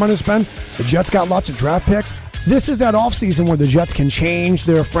Jags got money to spend. The Jets got lots of draft picks. This is that offseason where the Jets can change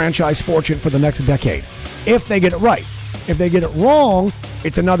their franchise fortune for the next decade. If they get it right. If they get it wrong,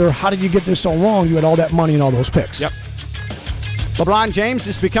 it's another, how did you get this so wrong? You had all that money and all those picks. Yep. LeBron James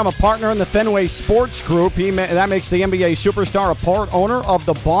has become a partner in the Fenway Sports Group. That makes the NBA superstar a part owner of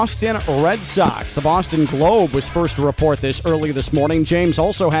the Boston Red Sox. The Boston Globe was first to report this early this morning. James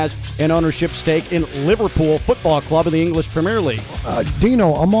also has an ownership stake in Liverpool Football Club in the English Premier League.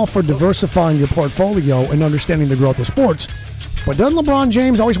 Dino, I'm all for diversifying your portfolio and understanding the growth of sports, but doesn't LeBron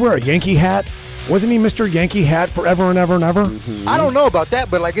James always wear a Yankee hat? Wasn't he Mr. Yankee Hat forever and ever and ever? Mm-hmm. I don't know about that,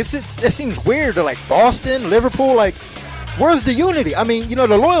 but it seems weird to Boston, Liverpool, where's the unity? I mean,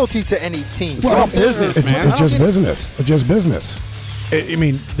 the loyalty to any team. Well, business, man. It's just business. It's just business. I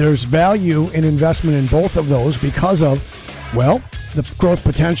mean, there's value in investment in both of those because of, the growth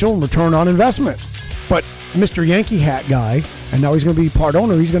potential and return on investment. But Mr. Yankee Hat guy, and now he's going to be part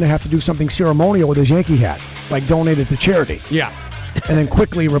owner, he's going to have to do something ceremonial with his Yankee hat, like donate it to charity. Yeah. And then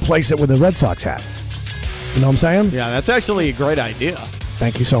quickly replace it with a Red Sox hat. You know what I'm saying? Yeah, that's actually a great idea.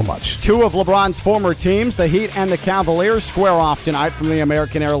 Thank you so much. 2 of LeBron's former teams, the Heat and the Cavaliers, square off tonight from the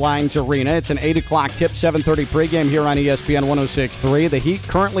American Airlines Arena. It's an 8 o'clock tip, 7:30 pregame here on ESPN 106.3. The Heat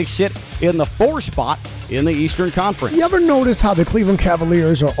currently sit in the 4 spot in the Eastern Conference. You ever notice how the Cleveland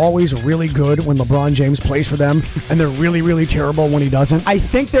Cavaliers are always really good when LeBron James plays for them, and they're really, really terrible when he doesn't? I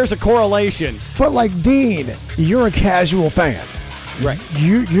think there's a correlation. But Dean, you're a casual fan. Right.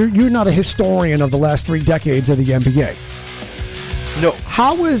 You're not a historian of the last 3 decades of the NBA. No.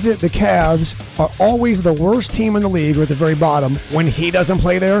 How is it the Cavs are always the worst team in the league or at the very bottom when he doesn't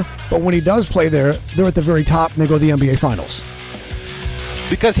play there, but when he does play there, they're at the very top and they go to the NBA Finals?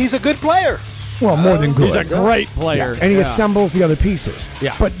 because he's a good player. Well, more than good. He's a great player. Yeah. And he assembles the other pieces.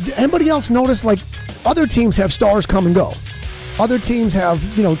 Yeah. But anybody else notice, like, other teams have stars come and go. Other teams have,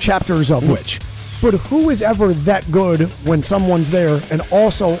 chapters of which. But who is ever that good when someone's there and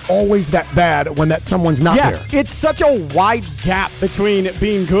also always that bad when that someone's not there? It's such a wide gap between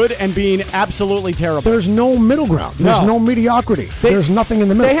being good and being absolutely terrible. There's no middle ground. There's no mediocrity. There's nothing in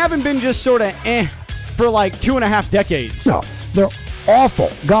the middle. They haven't been just sort of for like 2.5 decades. No, they're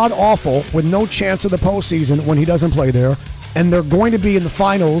awful, god-awful, with no chance of the postseason when he doesn't play there. And they're going to be in the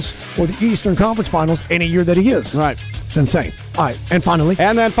finals or the Eastern Conference Finals any year that he is. Right. It's insane. All right, and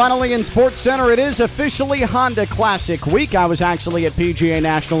finally in Sports Center, it is officially Honda Classic Week. I was actually at PGA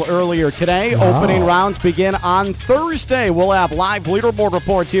National earlier today. Wow. Opening rounds begin on Thursday. We'll have live leaderboard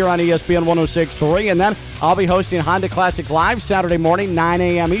reports here on ESPN 106.3, and then I'll be hosting Honda Classic Live Saturday morning, 9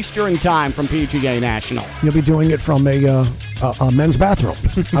 a.m. Eastern Time from PGA National. You'll be doing it from a men's bathroom,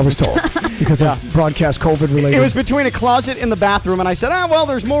 I was told, because of broadcast COVID-related. It was between a closet and the bathroom, and I said,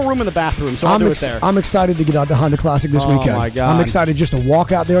 there's more room in the bathroom, so I'll do it there. I'm excited to get out to Honda Classic this weekend. Oh, my God. I'm excited just to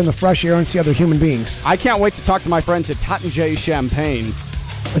walk out there in the fresh air and see other human beings. I can't wait to talk to my friends at Tattnjay Champagne.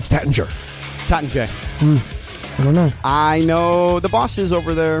 It's Tattnjay. Tattnjay. I don't know. I know the bosses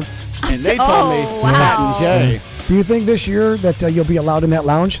over there, and they told me wow. Tattnjay. Do you think this year that you'll be allowed in that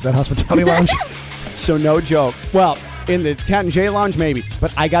lounge, that hospitality lounge? So no joke. Well, in the Tattnjay lounge, maybe.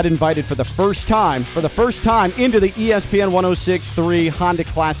 But I got invited for the first time into the ESPN 106.3 Honda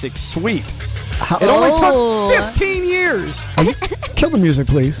Classic Suite. It only took 15 years. Kill the music,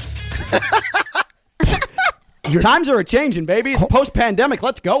 please. Times are a-changing, baby. It's post-pandemic.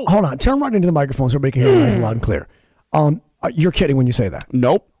 Let's go. Hold on. Turn right into the microphone so everybody can hear you nice and loud and clear. You're kidding when you say that.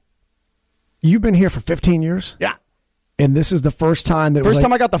 Nope. You've been here for 15 years? Yeah. And this is the first time that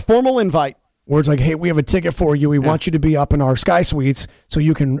time I got the formal invite. Where it's like, hey, we have a ticket for you. We want you to be up in our Sky Suites so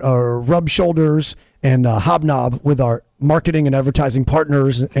you can rub shoulders and hobnob with our marketing and advertising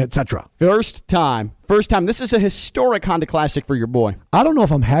partners, etc. First time. This is a historic Honda Classic for your boy. I don't know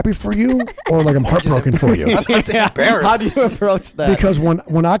if I'm happy for you or like I'm heartbroken for you. How do you approach that? Because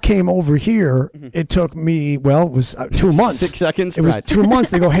when I came over here, it took me, it was 2 months. 6 seconds? It was 2 months.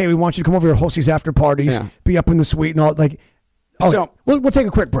 They go, hey, we want you to come over here, host these after parties, be up in the suite and all. Like, okay, so we'll take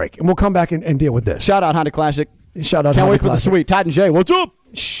a quick break and we'll come back and deal with this. Shout out Honda Classic. Shout out Can't Honda wait Classic. for the suite. Tattnjay, what's up?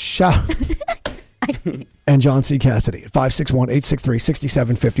 Shout and John C. Cassidy at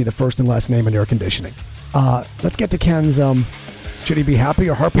 561-863-6750, the first and last name in air conditioning. Let's get to Ken's, should he be happy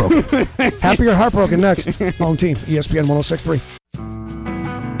or heartbroken? Happy or heartbroken next. Home Team, ESPN 106.3.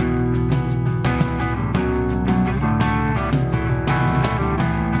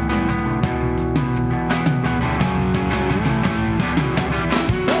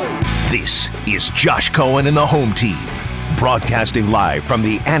 This is Josh Cohen and the Home Team, broadcasting live from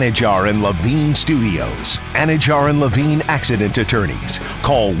the Anajar and Levine studios. Anajar and Levine accident attorneys.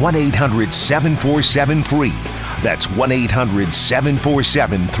 Call 1-800-747-FREE. That's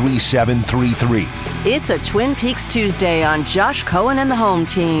 1-800-747-3733. It's a Twin Peaks Tuesday on Josh Cohen and the Home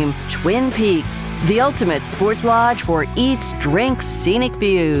Team. Twin Peaks, the ultimate sports lodge for eats, drinks, scenic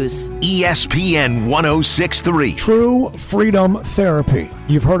views. ESPN 106.3. True Freedom Therapy.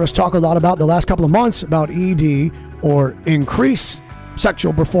 You've heard us talk a lot about the last couple of months about ED, or increase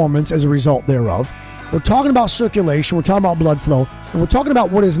sexual performance as a result thereof. We're talking about circulation, we're talking about blood flow, and we're talking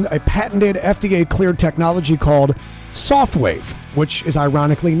about what is a patented FDA-cleared technology called SoftWave, which is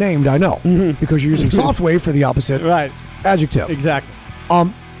ironically named, I know, because you're using SoftWave for the opposite adjective. Exactly.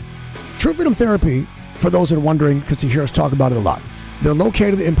 True Freedom Therapy, for those that are wondering, because you hear us talk about it a lot, they're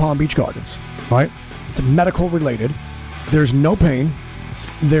located in Palm Beach Gardens, right? It's medical related. There's no pain.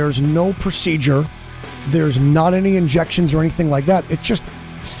 There's no procedure. There's not any injections or anything like that. It's just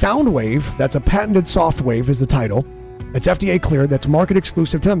SoundWave. That's a patented SoftWave is the title. It's FDA cleared. That's market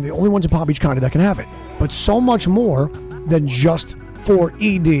exclusive to them. The only ones in Palm Beach County that can have it. But so much more than just for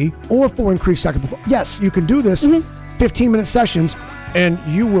ED or for increased sexual performance. Yes, you can do this 15-minute sessions and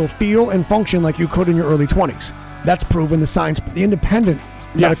you will feel and function like you could in your early 20s. That's proven. The science, the independent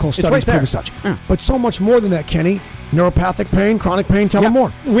medical studies prove as such. But so much more than that, Kenny. Neuropathic pain, chronic pain, tell them more.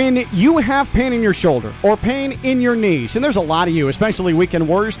 When you have pain in your shoulder or pain in your knees, and there's a lot of you, especially weekend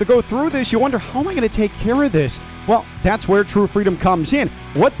warriors, that go through this, you wonder, how am I going to take care of this? Well, that's where True Freedom comes in.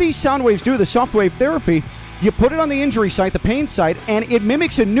 What these sound waves do, the soft wave therapy, you put it on the injury site, the pain site, and it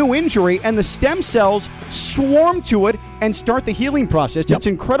mimics a new injury, and the stem cells swarm to it and start the healing process. It's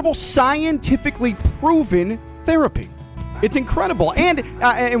incredible, scientifically proven therapy. It's incredible. And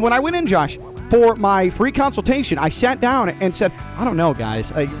when I went in, Josh, for my free consultation, I sat down and said, I don't know,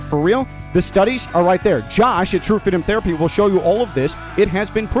 guys, for real, The studies are right there. Josh at True Freedom Therapy will show you all of this. It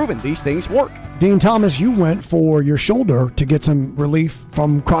has been proven. These things work. Dean Thomas, you went for your shoulder to get some relief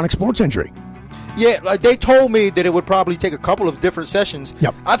from chronic sports injury. Yeah, like they told me that it would probably take a couple of different sessions.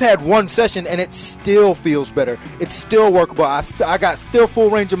 Yep. I've had one session and it still feels better. It's still workable. I got still full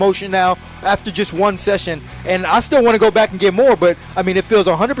range of motion now after just one session, and I still want to go back and get more. But I mean, it feels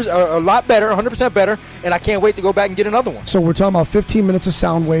 100%, a lot better, 100% better, and I can't wait to go back and get another one. So we're talking about 15 minutes of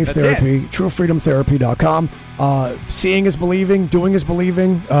sound wave therapy. TrueFreedomTherapy.com. Seeing is believing. Doing is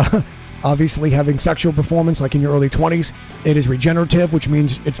believing. Obviously, having sexual performance like in your early 20s, it is regenerative, which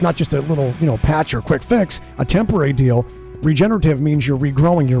means it's not just a little, patch or quick fix, a temporary deal. Regenerative means you're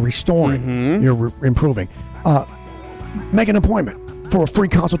regrowing, you're restoring, you're improving. Make an appointment for a free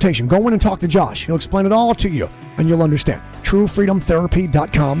consultation. Go in and talk to Josh. He'll explain it all to you, and you'll understand.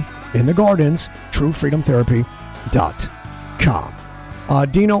 TrueFreedomTherapy.com in the Gardens. TrueFreedomTherapy.com.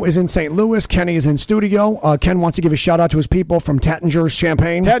 Dino is in St. Louis. Kenny is in studio. Ken wants to give a shout-out to his people from Tattinger's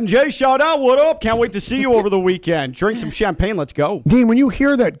Champagne. Ted and Jay, shout out. What up? Can't wait to see you over the weekend. Drink some champagne. Let's go. Dean, when you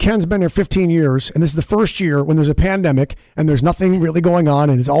hear that Ken's been there 15 years, and this is the first year when there's a pandemic, and there's nothing really going on,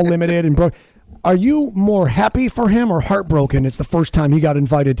 and it's all limited and broke, are you more happy for him or heartbroken it's the first time he got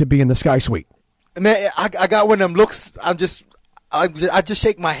invited to be in the Sky Suite? Man, I got one of them looks. I just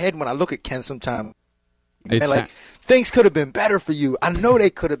shake my head when I look at Ken sometimes. And like, things could have been better for you. I know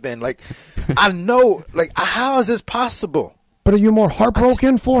they could have been. Like, I know. Like, how is this possible? But are you more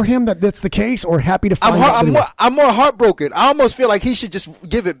heartbroken for him that that's the case, or happy to find out? I'm more heartbroken. I almost feel like he should just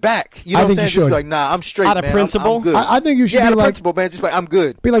give it back. You know what I'm saying? Just be like, nah, I'm straight, out of man. principle. I'm good. I think you should be out of like, principle, man. Just like, I'm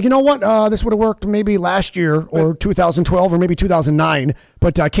good. Be like, you know what? This would have worked maybe last year or 2012 or maybe 2009,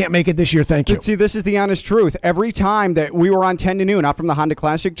 but I can't make it this year. Thank you. See, this is the honest truth. Every time that we were on 10 to noon, out from the Honda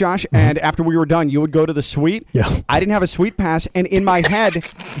Classic, Josh, and after we were done, you would go to the suite. Yeah. I didn't have a suite pass, and in my head,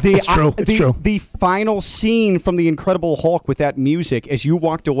 it's true. The final scene from The Incredible Hulk with that music, as you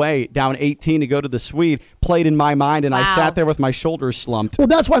walked away down 18 to go to the suite, played in my mind, and I sat there with my shoulders slumped. Well,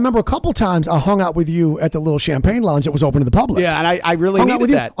 that's why I remember a couple times I hung out with you at the little champagne lounge that was open to the public. Yeah, and I really hung needed out with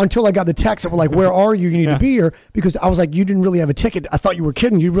that. You until I got the text that were like, where are you? You need to be here. Because I was like, you didn't really have a ticket. I thought you were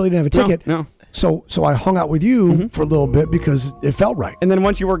kidding. You really didn't have a ticket. No. So I hung out with you for a little bit because it felt right. And then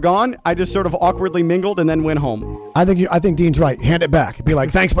once you were gone, I just sort of awkwardly mingled and then went home. I think Dean's right. Hand it back. Be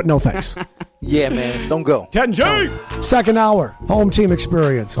like, thanks, but no thanks. Yeah, man. Don't go. Ted and Jay. Second hour, home team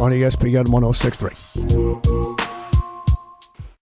experience on ESPN 106.3.